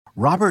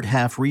Robert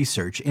Half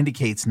research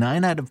indicates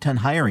 9 out of 10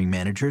 hiring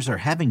managers are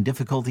having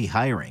difficulty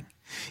hiring.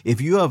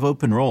 If you have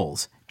open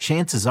roles,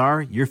 chances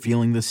are you're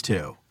feeling this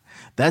too.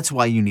 That's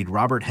why you need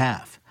Robert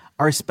Half.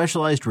 Our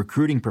specialized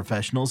recruiting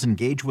professionals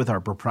engage with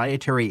our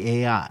proprietary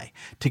AI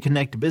to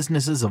connect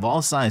businesses of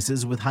all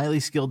sizes with highly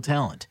skilled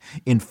talent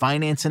in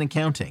finance and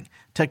accounting,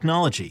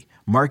 technology,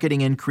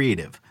 marketing and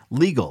creative,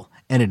 legal,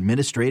 and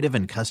administrative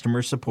and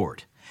customer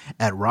support.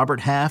 At Robert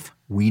Half,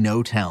 we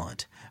know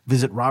talent.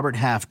 Visit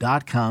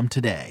roberthalf.com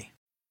today.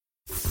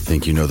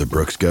 Think you know the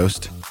Brooks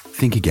Ghost?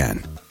 Think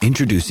again.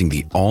 Introducing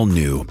the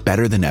all-new,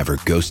 better-than-ever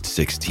Ghost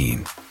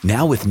 16.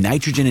 Now with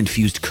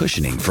nitrogen-infused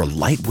cushioning for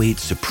lightweight,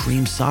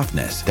 supreme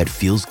softness that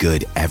feels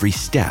good every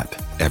step,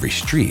 every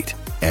street,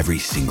 every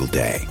single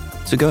day.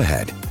 So go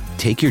ahead,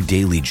 take your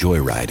daily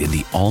joyride in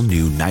the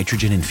all-new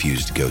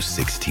nitrogen-infused Ghost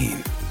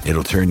 16.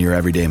 It'll turn your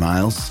everyday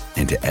miles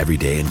into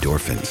everyday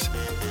endorphins.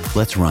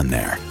 Let's run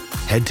there.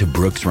 Head to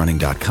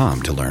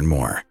brooksrunning.com to learn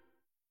more.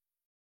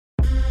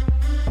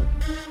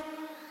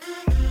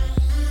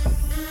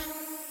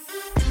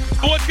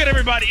 What's good,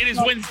 everybody? It is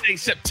Wednesday,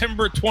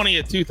 September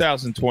 20th,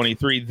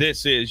 2023.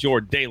 This is your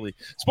daily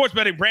sports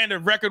betting brand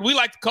of record. We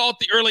like to call it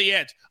the early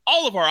edge.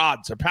 All of our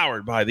odds are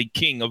powered by the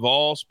king of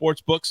all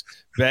sports books,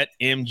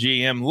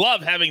 BetMGM.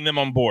 Love having them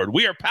on board.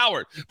 We are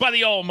powered by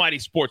the almighty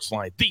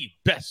Sportsline, the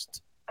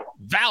best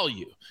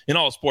value in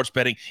all sports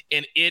betting,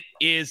 and it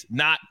is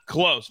not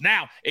close.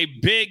 Now, a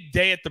big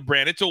day at the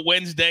brand. It's a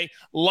Wednesday,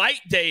 light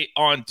day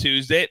on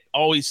Tuesday. It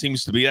always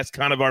seems to be. That's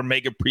kind of our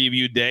mega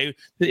preview day.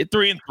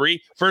 3-3.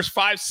 First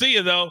 5, see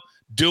you, though.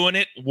 Doing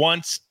it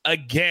once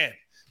again.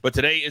 But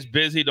today is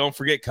busy. Don't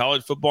forget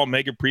college football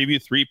mega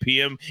preview, 3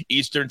 p.m.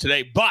 Eastern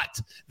today. But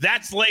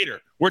that's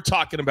later. We're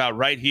talking about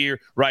right here,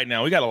 right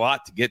now. We got a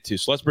lot to get to,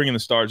 so let's bring in the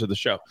stars of the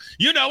show.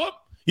 You know him.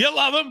 You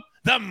love him.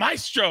 The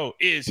maestro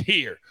is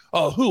here.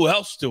 Oh, who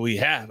else do we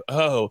have?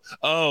 Oh,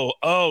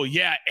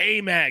 yeah,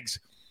 Amags.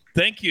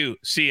 Thank you,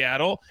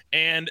 Seattle.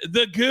 And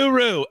the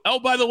Guru. Oh,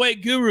 by the way,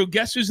 Guru,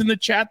 guess who's in the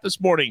chat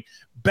this morning?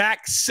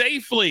 Back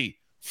safely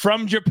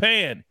from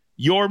Japan.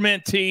 Your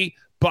mentee,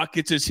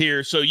 Buckets, is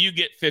here, so you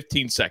get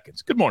 15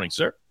 seconds. Good morning,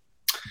 sir.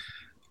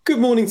 Good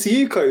morning to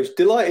you, Coach.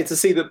 Delighted to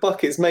see that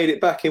Buckets made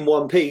it back in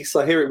one piece.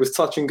 I hear it was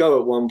touch and go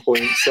at one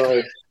point,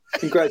 so...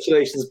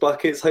 Congratulations,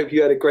 Buckets. Hope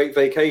you had a great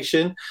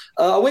vacation.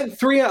 I went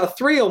 3 out of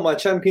 3 on my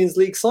Champions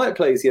League site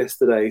plays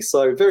yesterday,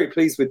 so very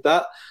pleased with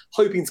that.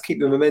 Hoping to keep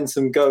the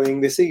momentum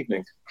going this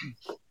evening.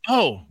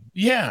 Oh,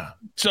 yeah.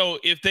 So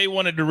if they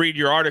wanted to read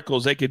your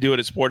articles, they could do it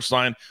at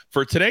Sportsline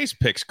for today's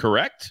picks,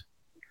 correct?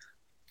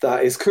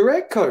 That is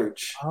correct,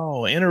 Coach.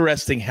 Oh,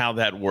 interesting how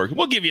that works.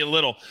 We'll give you a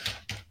little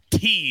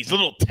tease, a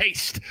little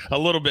taste a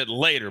little bit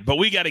later, but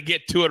we got to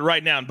get to it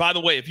right now. And by the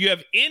way, if you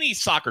have any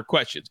soccer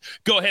questions,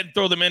 go ahead and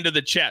throw them into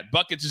the chat.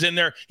 Buckets is in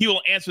there. He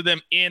will answer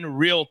them in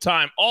real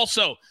time.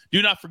 Also,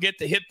 do not forget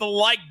to hit the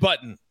like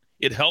button.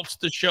 It helps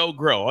the show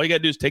grow. All you got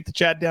to do is take the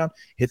chat down,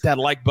 hit that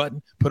like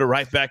button, put it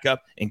right back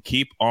up, and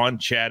keep on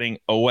chatting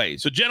away.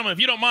 So, gentlemen, if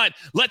you don't mind,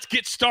 let's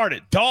get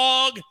started.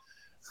 Dog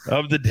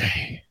of the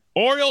day.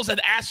 Orioles and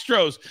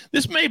Astros.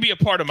 This may be a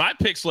part of my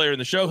picks later in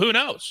the show. Who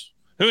knows?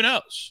 Who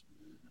knows?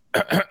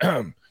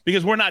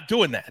 Because we're not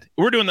doing that.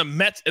 We're doing the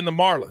Mets and the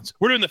Marlins.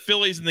 We're doing the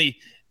Phillies and the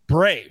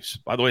Braves.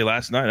 By the way,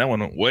 last night, that one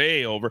went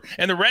way over.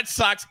 And the Red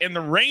Sox and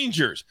the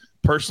Rangers.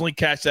 Personally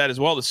catch that as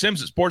well. The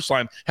Sims at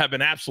Sportsline have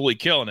been absolutely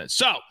killing it.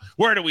 So,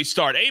 where do we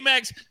start?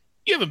 Amags,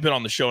 you haven't been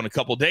on the show in a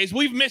couple of days.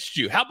 We've missed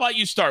you. How about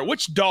you start?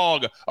 Which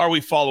dog are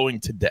we following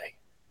today?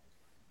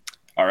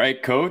 All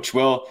right, Coach.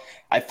 Well,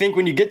 I think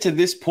when you get to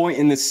this point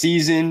in the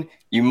season,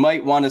 you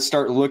might want to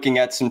start looking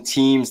at some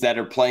teams that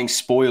are playing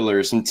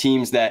spoilers, some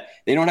teams that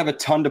they don't have a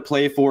ton to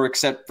play for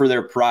except for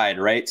their pride,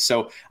 right?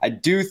 So I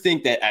do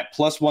think that at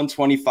plus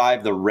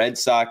 125, the Red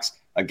Sox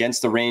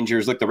against the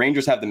Rangers. Look, the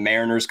Rangers have the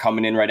Mariners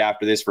coming in right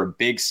after this for a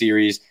big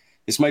series.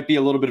 This might be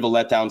a little bit of a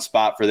letdown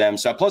spot for them.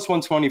 So at plus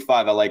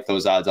 125, I like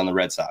those odds on the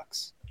Red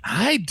Sox.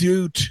 I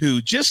do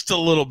too, just a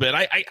little bit.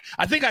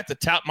 I think I have to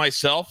tout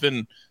myself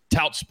and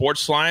tout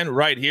Sportsline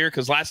right here,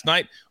 because last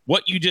night,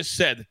 what you just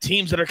said, the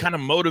teams that are kind of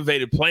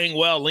motivated, playing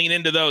well, lean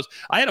into those.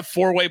 I had a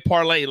 4-way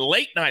parlay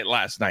late night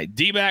last night.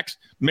 D-backs,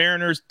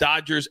 Mariners,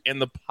 Dodgers, and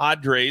the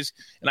Padres.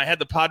 And I had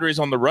the Padres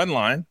on the run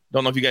line.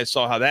 Don't know if you guys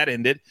saw how that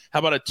ended. How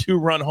about a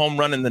 2-run home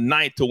run in the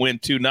ninth to win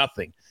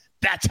 2-0?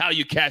 That's how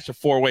you cash a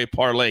 4-way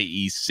parlay,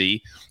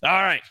 EC.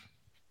 All right.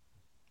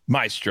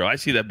 Maestro, I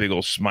see that big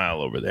old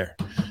smile over there.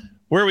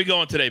 Where are we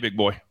going today, big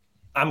boy?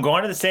 I'm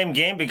going to the same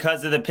game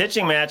because of the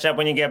pitching matchup.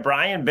 When you get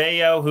Brian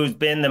Bayo, who's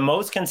been the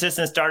most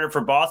consistent starter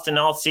for Boston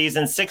all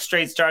season, 6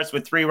 straight starts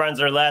with 3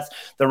 runs or less.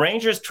 The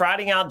Rangers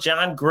trotting out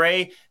John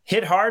Gray,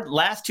 hit hard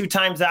last 2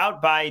 times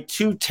out by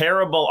 2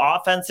 terrible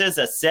offenses,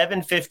 a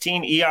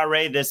 7.15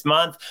 ERA this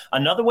month.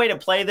 Another way to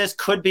play this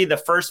could be the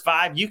first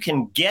 5. You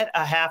can get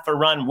a half a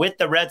run with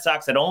the Red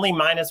Sox at only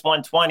minus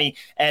 120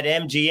 at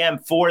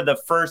MGM for the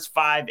first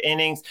 5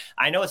 innings.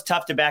 I know it's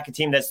tough to back a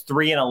team that's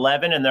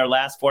 3-11 in their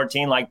last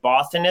 14 like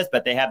Boston is,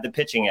 but they have the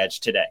pitching edge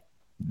today.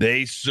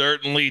 They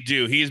certainly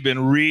do. He's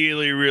been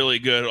really, really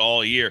good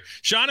all year.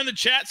 Sean in the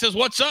chat says,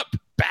 what's up,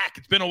 back.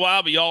 It's been a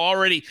while, but y'all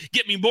already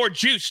get me more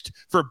juiced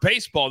for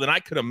baseball than I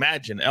could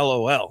imagine.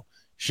 LOL.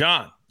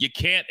 Sean, you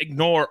can't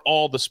ignore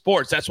all the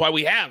sports. That's why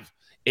we have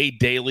a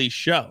daily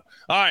show.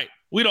 All right.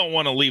 We don't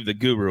want to leave the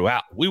guru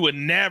out. We would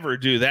never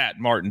do that,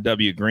 Martin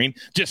W. Green,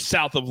 just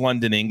south of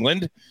London,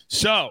 England.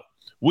 So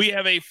we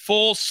have a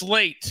full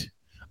slate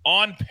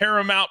on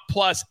Paramount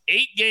Plus,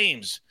 8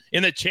 games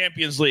in the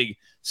Champions League.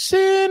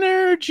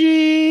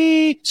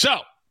 Synergy. So,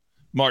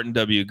 Martin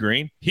W.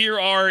 Green, here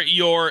are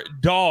your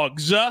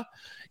dogs.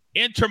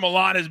 Inter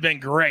Milan has been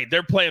great.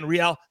 They're playing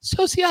Real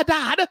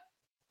Sociedad.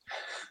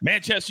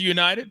 Manchester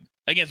United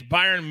against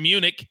Bayern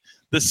Munich,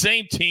 the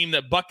same team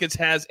that Buckets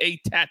has a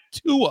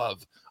tattoo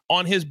of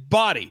on his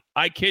body.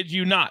 I kid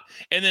you not.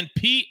 And then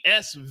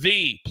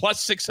PSV plus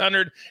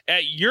 600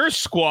 at your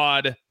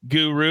squad,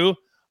 Guru.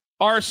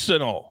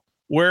 Arsenal.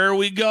 Where are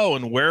we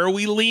going? Where are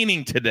we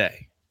leaning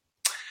today?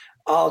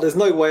 Oh, there's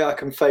no way I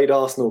can fade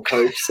Arsenal,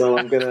 coach, so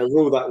I'm going to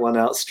rule that one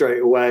out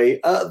straight away.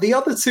 The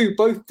other two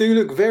both do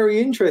look very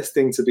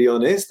interesting, to be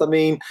honest. I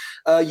mean,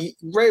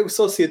 Real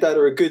Sociedad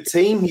are a good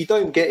team. You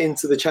don't get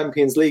into the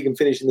Champions League and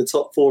finish in the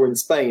top 4 in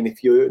Spain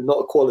if you're not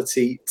a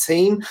quality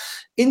team.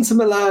 Inter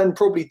Milan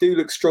probably do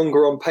look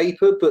stronger on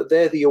paper, but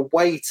they're the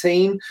away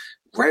team.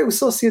 Real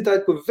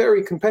Sociedad were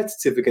very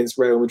competitive against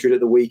Real Madrid at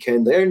the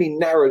weekend. They only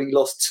narrowly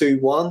lost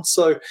 2-1.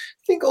 So I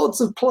think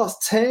odds of plus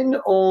 10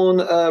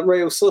 on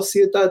Real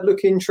Sociedad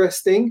look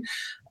interesting.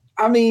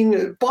 I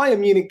mean, Bayern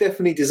Munich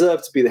definitely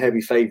deserve to be the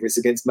heavy favourites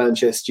against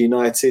Manchester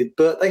United,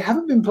 but they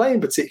haven't been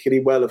playing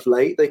particularly well of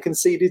late. They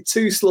conceded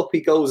 2 sloppy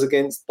goals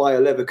against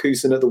Bayer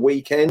Leverkusen at the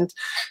weekend.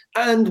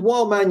 And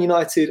while Man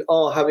United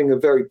are having a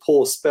very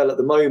poor spell at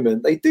the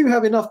moment, they do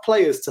have enough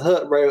players to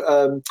hurt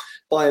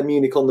Bayern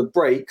Munich on the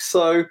break.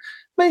 So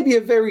maybe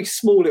a very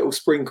small little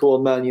sprinkle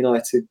on Man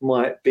United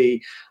might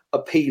be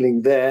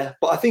appealing there,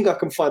 but I think I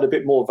can find a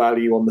bit more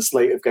value on the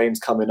slate of games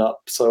coming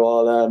up.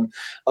 So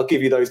I'll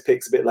give you those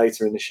picks a bit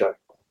later in the show.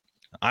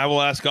 I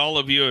will ask all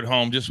of you at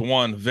home just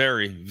one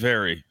very,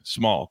 very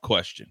small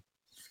question.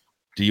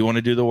 Do you want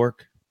to do the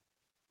work?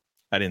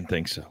 I didn't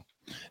think so.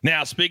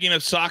 Now, speaking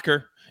of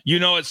soccer, you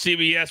know, at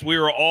CBS, we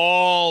were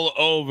all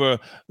over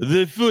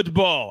the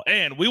football,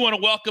 and we want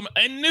to welcome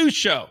a new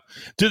show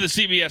to the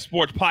CBS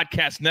Sports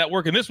Podcast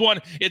Network. And this one,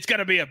 it's going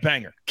to be a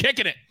banger.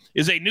 Kicking It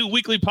is a new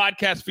weekly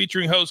podcast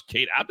featuring hosts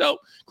Kate Abdo,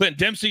 Clint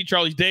Dempsey,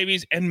 Charlie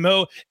Davies, and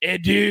Mo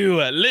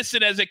Edu.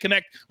 Listen as they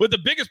connect with the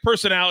biggest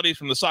personalities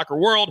from the soccer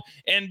world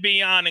and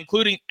beyond,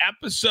 including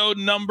episode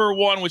number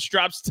 1, which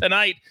drops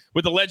tonight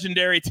with the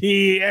legendary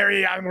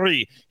Thierry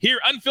Henry. Hear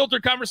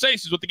unfiltered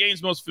conversations with the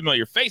game's most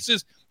familiar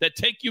faces that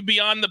take you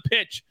beyond the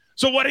pitch.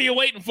 So what are you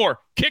waiting for?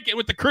 Kick It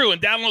with the crew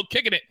and download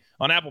Kicking It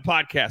on Apple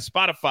Podcasts,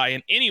 Spotify,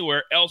 and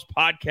anywhere else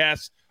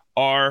podcasts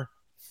are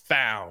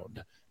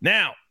found.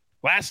 Now,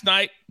 last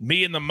night,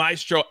 me and the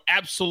Maestro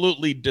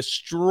absolutely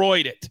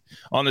destroyed it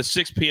on the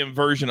 6 p.m.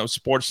 version of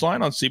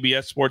Sportsline on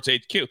CBS Sports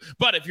HQ.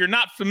 But if you're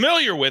not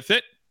familiar with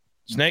it,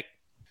 Snake,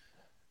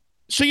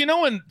 so you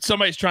know when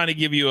somebody's trying to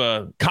give you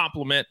a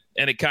compliment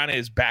and it kind of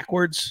is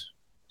backwards?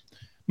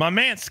 My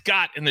man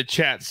Scott in the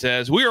chat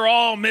says, we are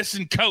all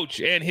missing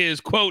Coach and his,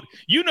 quote,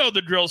 "You know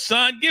the drill,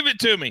 son. Give it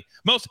to me.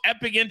 Most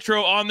epic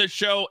intro on the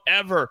show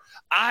ever."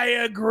 I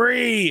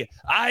agree.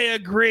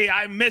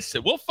 I miss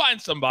it. We'll find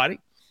somebody.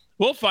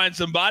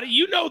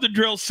 You know the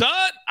drill,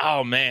 son.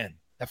 Oh, man,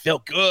 that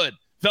felt good.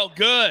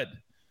 And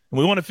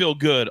we want to feel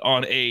good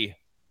on a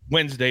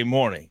Wednesday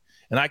morning.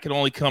 And I can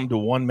only come to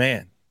one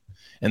man.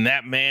 And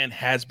that man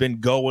has been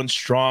going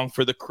strong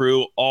for the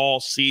crew all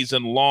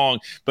season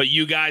long. But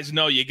you guys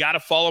know you got to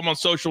follow him on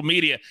social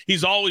media.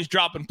 He's always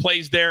dropping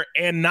plays there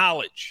and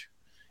knowledge.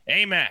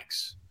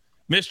 Amax,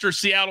 Mr.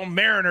 Seattle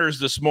Mariners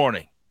this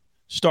morning.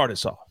 Start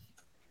us off.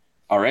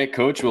 All right,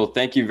 Coach. Well,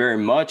 thank you very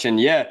much. And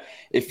yeah,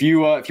 if you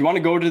want to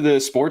go to the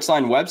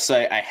Sportsline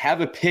website, I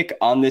have a pick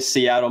on this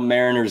Seattle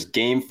Mariners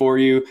game for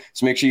you.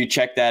 So make sure you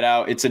check that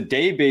out. It's a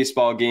day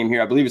baseball game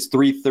here. I believe it's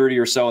 3:30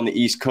 or so on the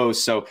East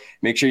Coast. So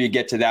make sure you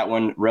get to that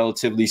one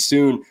relatively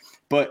soon.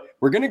 But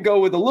we're going to go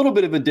with a little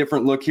bit of a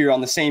different look here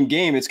on the same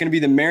game. It's going to be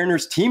the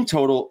Mariners team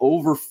total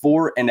over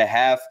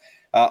 4.5.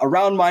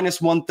 Around minus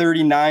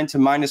 139 to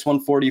minus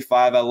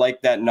 145. I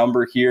like that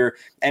number here.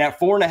 And at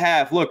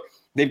 4.5, look,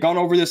 they've gone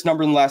over this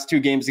number in the last 2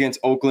 games against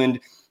Oakland.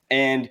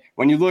 And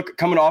when you look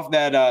coming off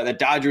that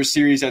Dodgers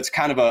series, that's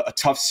kind of a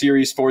tough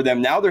series for them.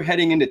 Now they're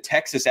heading into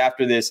Texas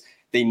after this.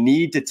 They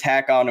need to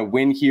tack on a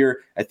win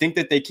here. I think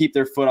that they keep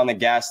their foot on the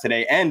gas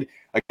today. And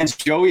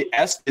against Joey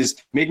Estes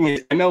making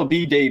his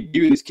MLB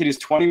debut, this kid is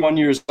 21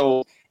 years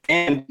old.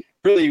 And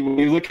really, when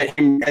you look at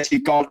him as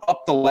he's gone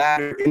up the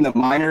ladder in the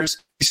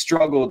minors, he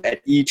struggled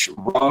at each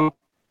rung.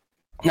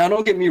 Now,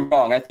 don't get me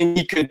wrong. I think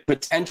he could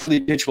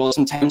potentially pitch well.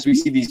 Sometimes we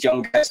see these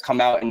young guys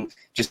come out and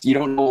just you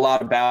don't know a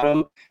lot about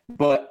them.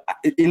 But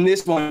in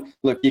this one,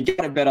 look, you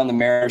got to bet on the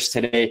Mariners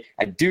today.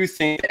 I do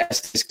think that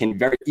Estes can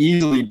very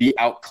easily be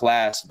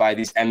outclassed by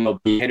these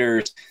MLB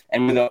hitters.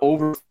 And with an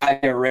over 5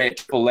 ERA at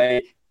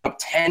AAA, up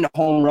 10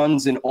 home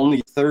runs in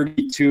only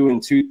 32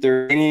 and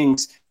 2/3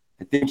 innings,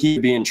 I think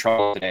he'd be in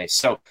trouble today.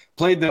 So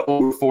played the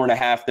over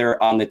 4.5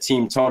 there on the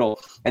team total.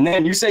 And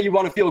then you say you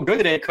want to feel good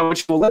today,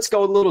 Coach. Well, let's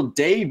go a little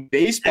day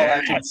baseball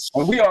action.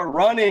 And we are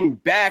running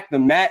back the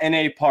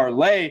matinee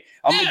parlay.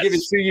 I'm going to give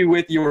it to you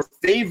with your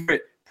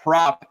favorite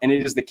prop, and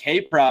it is the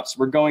K props.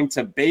 We're going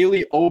to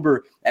Bailey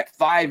Ober at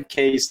 5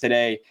 Ks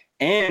today.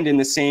 And in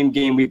the same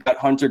game, we've got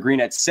Hunter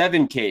Green at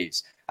 7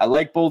 Ks. I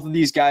like both of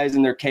these guys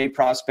and their K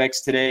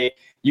prospects today.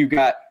 You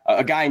got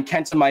a guy in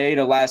Kenta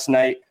Maeda last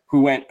night who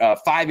went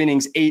 5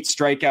 innings, 8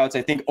 strikeouts.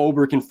 I think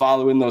Ober can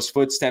follow in those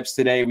footsteps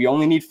today. We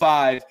only need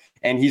 5,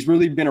 and he's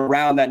really been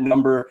around that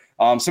number.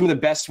 Some of the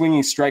best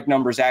swinging strike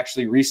numbers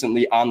actually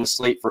recently on the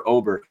slate for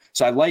Ober.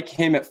 So I like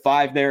him at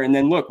 5 there. And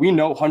then look, we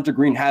know Hunter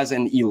Green has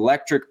an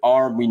electric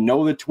arm. We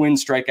know the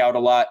Twins strike out a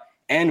lot.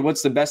 And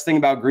what's the best thing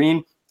about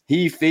Green?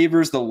 He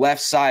favors the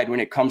left side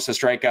when it comes to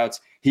strikeouts.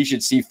 He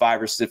should see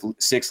 5 or 6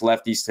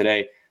 lefties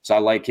today. So I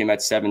like him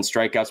at 7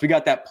 strikeouts. We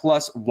got that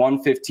plus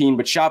 115,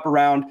 but shop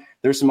around.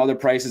 There's some other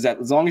prices that,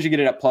 as long as you get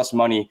it at plus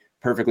money,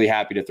 perfectly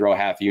happy to throw a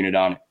half unit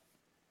on it.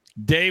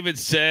 David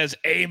says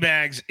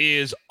Amags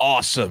is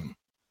awesome.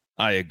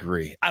 I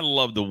agree. I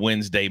love the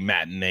Wednesday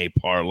matinee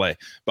parlay.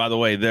 By the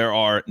way, there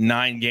are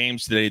 9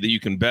 games today that you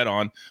can bet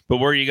on, but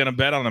where are you going to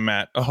bet on them,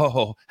 Matt?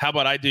 Oh, how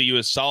about I do you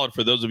a solid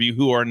for those of you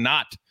who are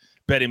not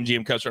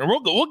BetMGM customers.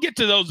 We'll get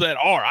to those that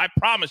are, I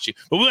promise you.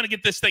 But we're going to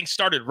get this thing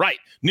started right.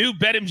 New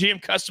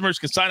BetMGM customers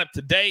can sign up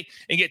today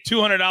and get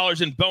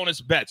 $200 in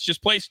bonus bets.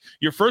 Just place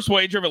your first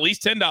wager of at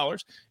least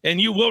 $10, and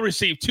you will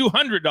receive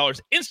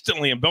 $200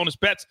 instantly in bonus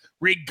bets,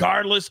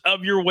 regardless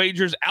of your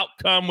wager's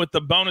outcome with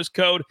the bonus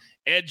code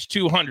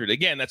EDGE200.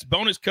 Again, that's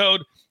bonus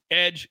code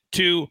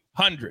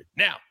EDGE200.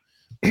 Now,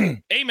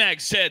 AMAG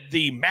said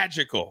the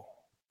magical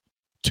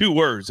 2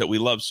 words that we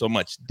love so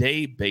much,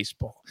 day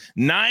baseball.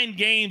 9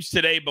 games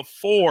today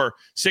before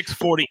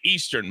 6:40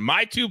 Eastern.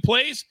 My 2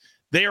 plays,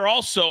 they are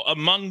also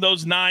among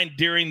those 9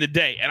 during the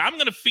day. And I'm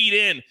going to feed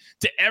in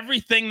to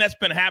everything that's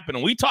been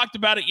happening. We talked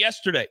about it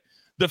yesterday.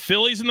 The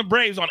Phillies and the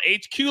Braves on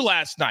HQ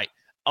last night.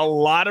 A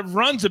lot of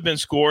runs have been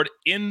scored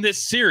in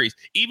this series.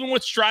 Even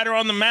with Strider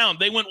on the mound,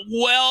 they went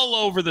well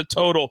over the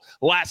total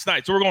last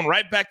night. So we're going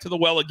right back to the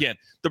well again.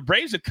 The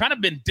Braves have kind of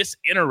been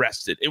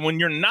disinterested. And when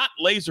you're not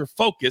laser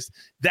focused,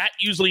 that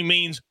usually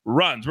means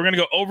runs. We're going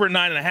to go over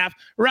 9.5,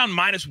 around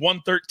minus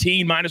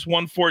 113, minus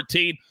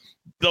 114.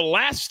 The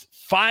last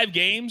 5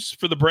 games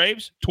for the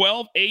Braves,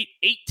 12, 8,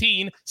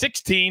 18,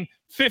 16,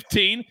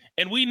 15.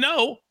 And we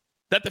know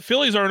that the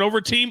Phillies are an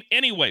over team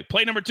anyway.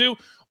 Play number 2,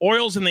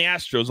 Orioles and the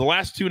Astros. The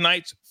last 2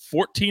 nights,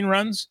 14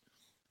 runs,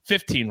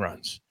 15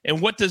 runs. And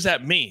what does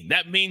that mean?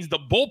 That means the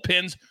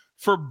bullpens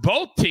for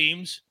both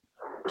teams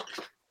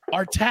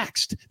are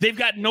taxed. They've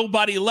got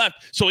nobody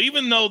left. So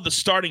even though the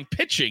starting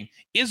pitching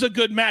is a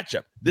good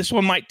matchup, this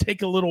one might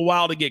take a little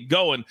while to get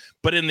going.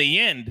 But in the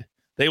end,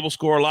 they will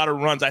score a lot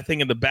of runs. I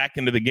think in the back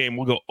end of the game,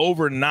 we'll go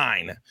over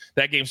 9.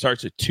 That game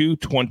starts at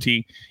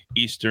 2:20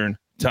 Eastern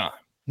time.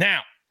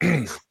 Now,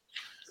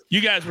 you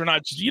guys, we're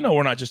not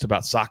just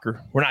about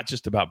soccer. We're not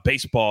just about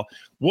baseball.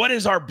 What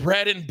is our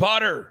bread and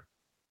butter?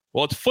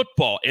 Well, it's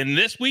football. And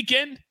this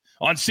weekend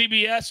on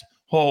CBS,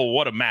 oh,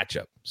 what a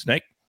matchup.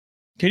 Snake,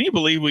 can you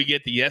believe we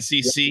get the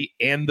SEC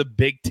and the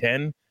Big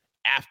Ten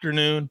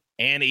afternoon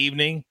and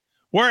evening?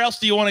 Where else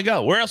do you want to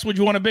go? Where else would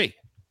you want to be?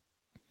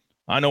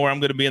 I know where I'm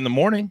going to be in the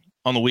morning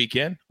on the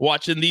weekend,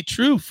 watching the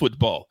true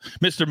football,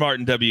 Mr.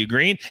 Martin W.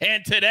 Green.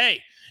 And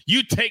today,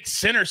 you take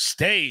center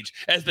stage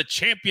as the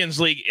Champions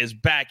League is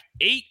back.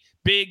 8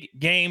 big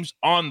games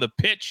on the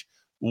pitch.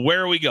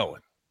 Where are we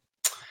going?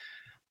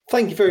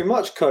 Thank you very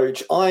much,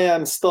 Coach. I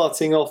am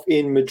starting off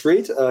in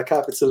Madrid,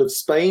 capital of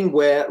Spain,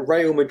 where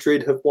Real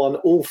Madrid have won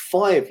all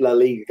 5 La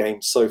Liga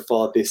games so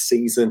far this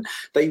season.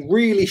 They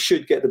really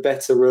should get the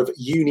better of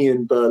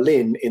Union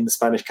Berlin in the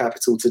Spanish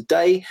capital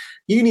today.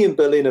 Union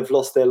Berlin have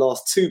lost their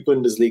last 2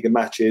 Bundesliga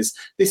matches.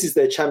 This is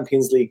their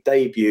Champions League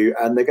debut,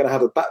 and they're going to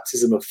have a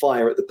baptism of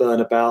fire at the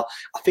Bernabeu.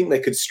 I think they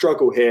could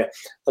struggle here.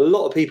 A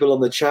lot of people on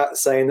the chat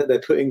saying that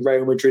they're putting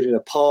Real Madrid in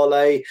a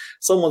parlay.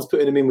 Someone's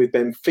putting them in with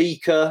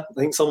Benfica. I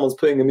think someone's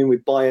putting them in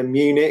with Bayern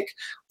Munich.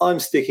 I'm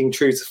sticking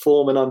true to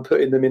form and I'm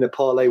putting them in a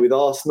parlay with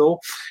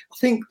Arsenal. I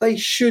think they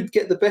should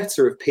get the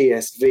better of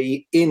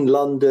PSV in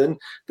London.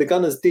 The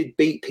Gunners did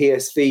beat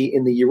PSV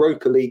in the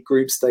Europa League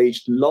group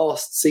stage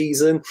last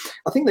season.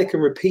 I think they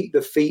can repeat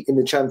the feat in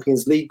the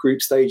Champions League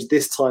group stage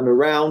this time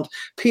around.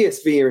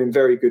 PSV are in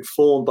very good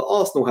form, but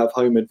Arsenal have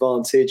home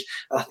advantage.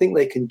 I think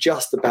they can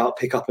just about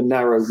pick up a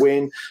narrow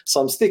win.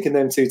 So I'm sticking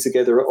them 2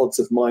 together at odds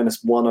of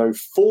minus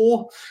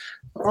 104.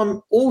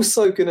 I'm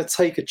also going to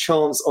take a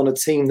chance on a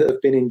team that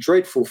have been in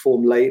dreadful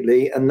form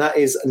lately, and that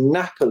is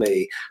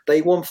Napoli.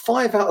 They won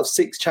 5 out of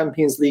 6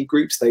 Champions League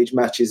group stage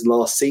matches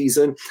last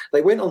season.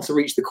 They went on to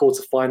reach the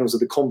quarterfinals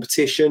of the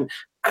competition,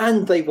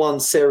 and they won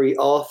Serie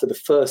A for the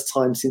first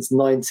time since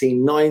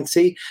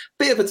 1990.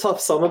 Bit of a tough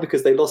summer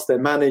because they lost their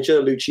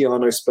manager,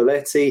 Luciano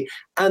Spalletti,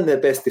 and their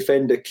best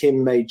defender,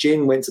 Kim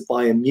Mae-jin, went to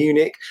Bayern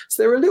Munich.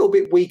 So they're a little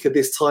bit weaker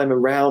this time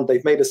around.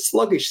 They've made a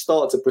sluggish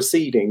start to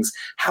proceedings.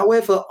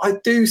 However, I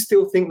do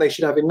still think they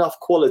should have enough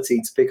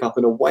quality to pick up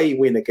an away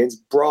win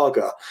against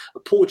Braga, a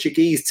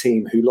Portuguese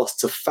team who lost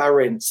to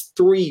Farense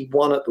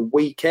 3-1 at the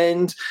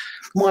weekend.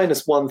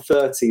 Minus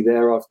 130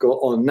 there I've got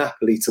on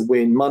Napoli to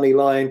win money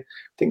line. I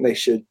think they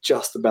should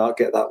just about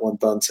get that one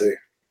done too.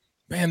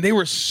 Man, they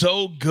were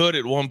so good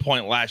at one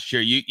point last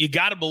year. You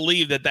got to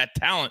believe that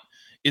talent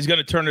is going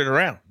to turn it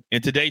around,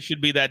 and today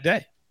should be that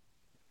day.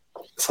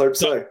 Let's hope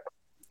so.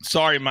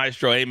 Sorry,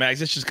 Maestro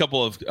Amags. It's just a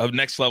couple of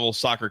next-level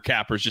soccer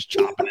cappers just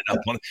chopping it up.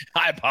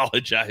 I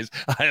apologize.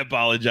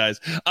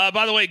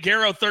 By the way,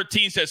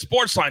 Garrow13 says,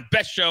 Sportsline,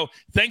 best show.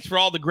 Thanks for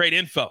all the great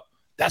info.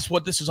 That's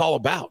what this is all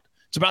about.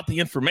 It's about the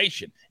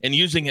information and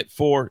using it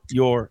for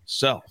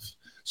yourself.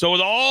 So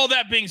with all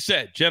that being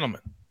said,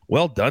 gentlemen,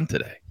 well done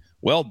today.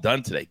 Well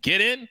done today.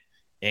 Get in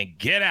and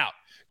get out.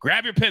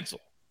 Grab your pencil.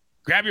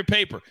 Grab your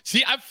paper.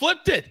 See, I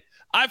flipped it.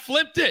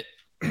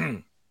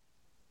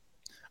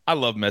 I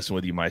love messing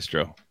with you,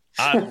 Maestro.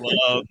 I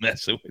love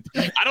messing with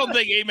you. I don't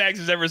think Amags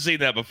has ever seen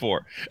that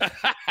before.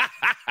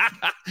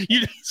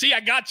 You see, I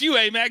got you,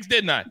 Amags,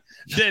 didn't I?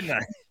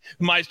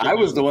 Maestro. I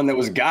was the one that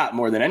was got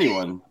more than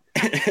anyone.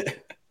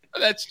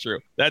 That's true.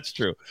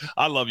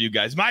 I love you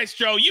guys.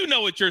 Maestro, you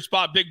know it's your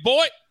spot, big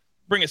boy.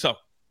 Bring us up.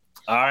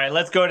 All right,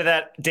 let's go to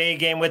that day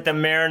game with the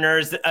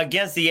Mariners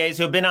against the A's,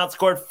 who have been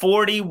outscored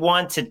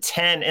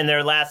 41-10 in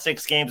their last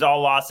 6 games,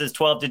 all losses,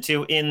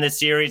 12-2 in the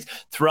series.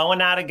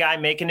 Throwing out a guy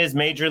making his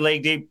major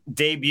league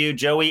debut,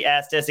 Joey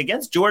Estes,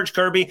 against George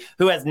Kirby,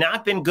 who has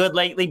not been good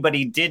lately, but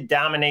he did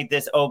dominate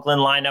this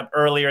Oakland lineup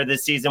earlier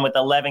this season with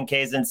 11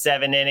 Ks in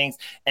 7 innings.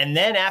 And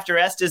then after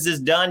Estes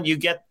is done, you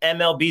get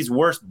MLB's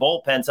worst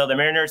bullpen. So the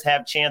Mariners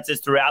have chances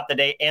throughout the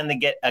day, and they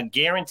get a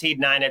guaranteed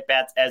 9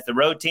 at-bats as the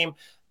road team.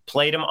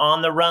 Played him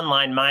on the run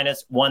line,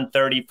 minus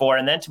 134.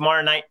 And then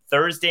tomorrow night,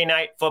 Thursday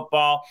night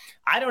football.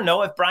 I don't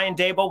know if Brian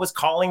Daboll was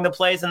calling the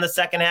plays in the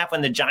second half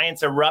when the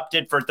Giants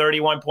erupted for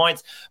 31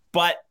 points,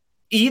 but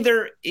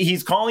either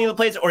he's calling the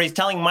plays or he's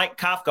telling Mike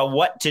Kafka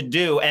what to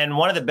do. And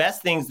one of the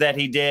best things that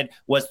he did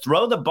was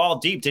throw the ball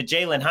deep to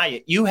Jalen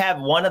Hyatt. You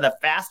have one of the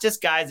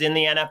fastest guys in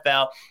the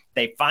NFL.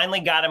 They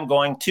finally got him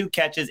going, 2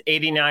 catches,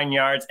 89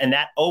 yards, and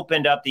that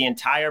opened up the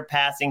entire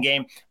passing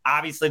game.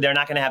 Obviously, they're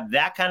not going to have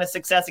that kind of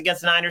success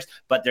against the Niners,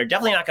 but they're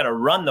definitely not going to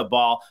run the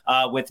ball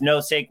with no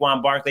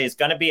Saquon Barkley. It's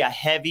going to be a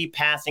heavy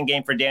passing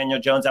game for Daniel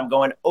Jones. I'm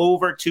going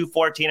over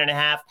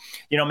 214.5.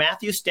 You know,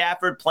 Matthew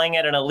Stafford playing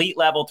at an elite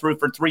level threw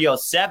for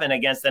 307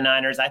 against the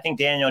Niners. I think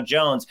Daniel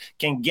Jones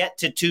can get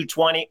to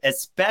 220,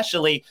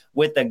 especially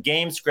with the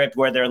game script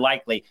where they're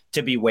likely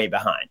to be way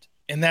behind.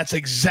 And that's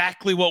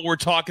exactly what we're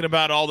talking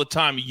about all the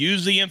time.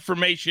 Use the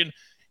information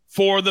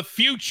for the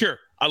future.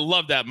 I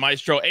love that,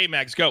 Maestro.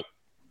 Amags, go.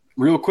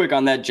 Real quick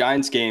on that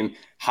Giants game,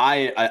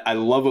 I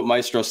love what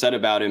Maestro said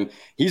about him.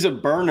 He's a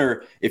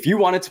burner. If you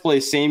wanted to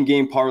play same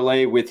game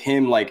parlay with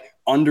him, like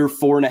under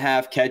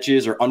 4.5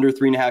 catches or under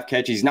 3.5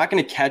 catches, he's not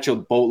going to catch a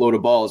boatload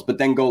of balls, but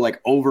then go like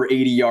over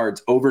 80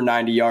 yards, over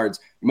 90 yards.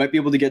 You might be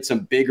able to get some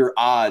bigger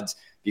odds,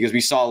 because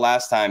we saw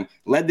last time,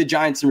 led the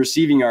Giants in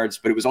receiving yards,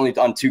 but it was only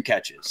on 2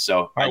 catches.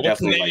 So I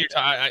definitely like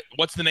that.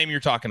 What's the name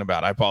you're talking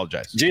about? I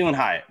apologize. Jalen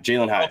Hyatt. Okay,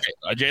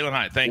 Jalen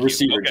Hyatt. Thank you.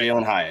 Receiver, okay.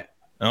 Jalen Hyatt.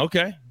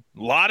 Okay. A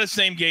lot of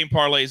same game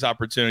parlays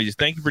opportunities.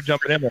 Thank you for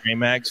jumping in there,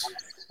 Max.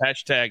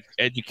 Hashtag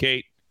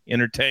educate,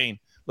 entertain.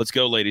 Let's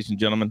go, ladies and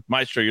gentlemen.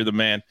 Maestro, you're the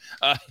man.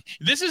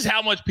 This is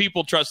how much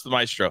people trust the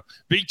Maestro.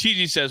 Big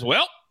Cheesy says,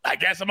 well, I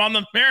guess I'm on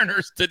the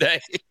Mariners today.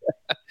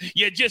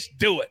 You just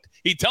do it.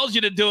 He tells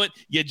you to do it.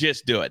 You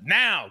just do it.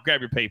 Now,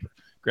 grab your paper.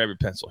 Grab your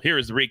pencil. Here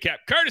is the recap,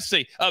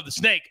 courtesy of the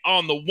Snake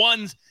on the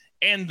 1s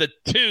and the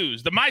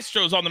 2s. The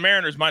Maestros on the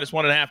Mariners, minus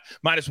 1.5,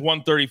 minus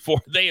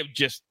 134. They have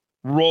just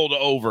rolled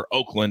over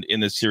Oakland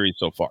in this series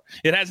so far.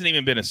 It hasn't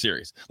even been a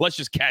series. Let's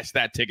just cash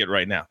that ticket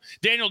right now.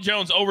 Daniel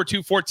Jones over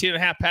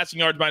 214.5 passing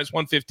yards, minus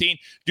 115.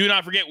 Do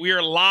not forget, we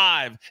are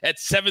live at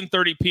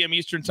 7:30 p.m.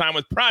 Eastern time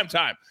with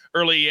primetime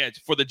early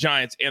edge for the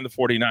Giants and the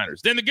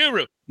 49ers. Then the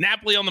Guru,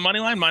 Napoli on the money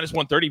line, minus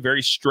 130,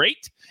 very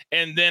straight.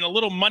 And then a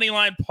little money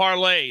line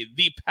parlay,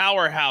 the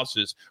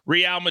powerhouses,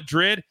 Real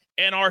Madrid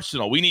and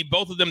Arsenal. We need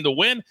both of them to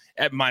win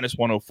at minus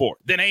 104.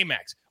 Then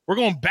Amax. We're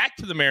going back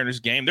to the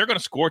Mariners game. They're going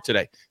to score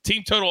today.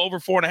 Team total over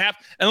 4.5.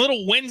 And a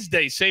little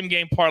Wednesday same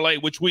game parlay,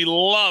 which we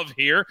love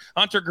here.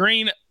 Hunter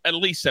Green, at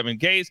least 7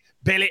 Ks.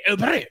 Bailey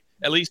Obre,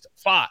 at least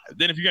 5.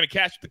 Then if you're going to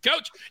cash the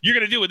coach, you're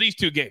going to do with these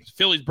 2 games.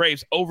 Phillies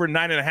Braves over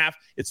 9.5.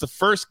 It's the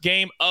first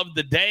game of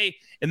the day.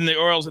 And then the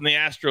Orioles and the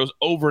Astros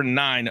over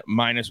 9,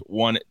 minus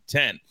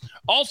 110.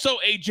 Also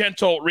a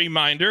gentle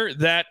reminder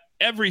that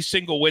every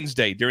single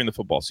Wednesday during the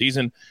football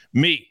season,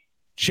 me,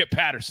 Chip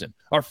Patterson,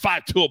 our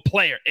 5-tool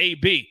player,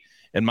 AB,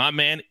 and my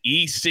man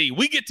EC,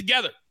 we get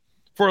together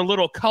for a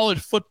little college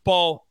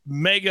football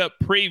mega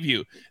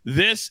preview.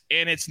 This,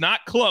 and it's not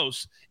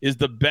close, is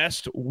the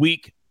best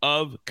week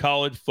of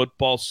college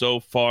football so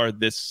far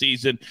this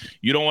season.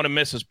 You don't want to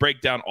miss us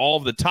break down all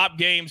of the top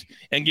games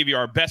and give you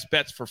our best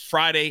bets for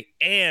Friday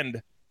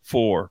and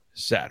for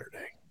Saturday.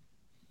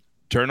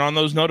 Turn on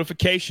those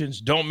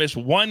notifications. Don't miss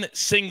one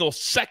single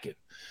second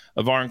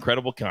of our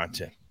incredible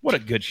content. What a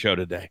good show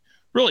today.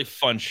 Really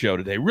fun show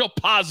today. Real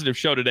positive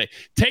show today.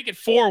 Take it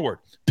forward.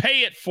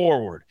 Pay it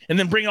forward. And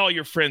then bring all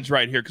your friends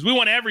right here because we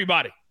want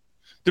everybody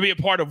to be a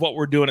part of what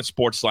we're doing at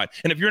Sportsline.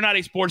 And if you're not a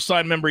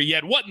Sportsline member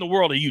yet, what in the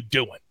world are you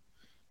doing?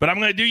 But I'm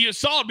going to do you a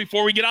solid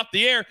before we get off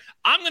the air.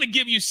 I'm going to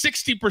give you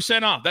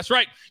 60% off. That's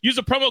right. Use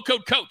the promo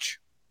code COACH.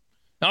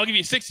 I'll give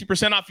you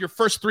 60% off your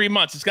first 3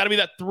 months. It's got to be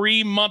that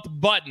 3-month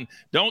button.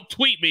 Don't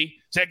tweet me.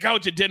 Say,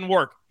 Coach, it didn't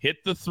work.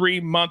 Hit the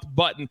 3-month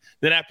button.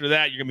 Then after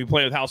that, you're going to be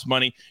playing with house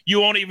money. You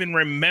won't even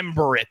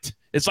remember it.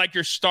 It's like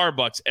your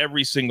Starbucks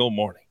every single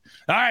morning.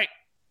 All right.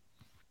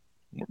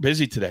 We're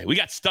busy today. We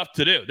got stuff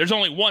to do. There's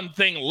only one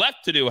thing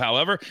left to do,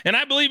 however, and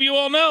I believe you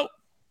all know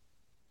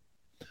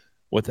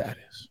what that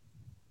is.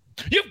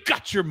 You've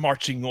got your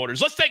marching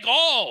orders. Let's take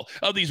all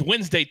of these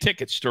Wednesday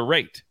tickets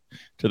straight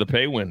to the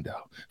pay window.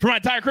 For my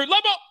entire crew,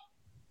 Lobo,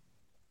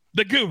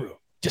 the guru,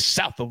 just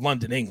south of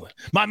London, England.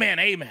 My man,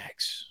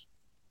 Amax,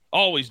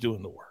 always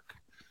doing the work.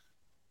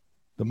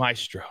 The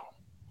maestro.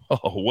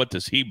 Oh, what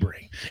does he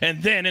bring?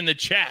 And then in the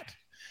chat,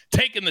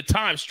 taking the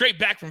time straight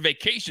back from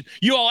vacation.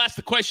 You all asked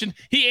the question.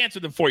 He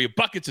answered them for you.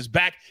 Buckets is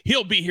back.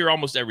 He'll be here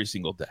almost every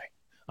single day.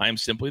 I am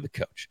simply the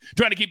coach.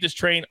 Trying to keep this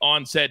train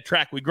on said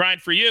track. We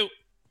grind for you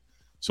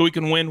so we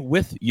can win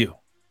with you.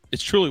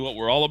 It's truly what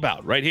we're all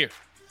about right here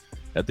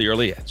at the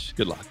Early Edge.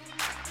 Good luck.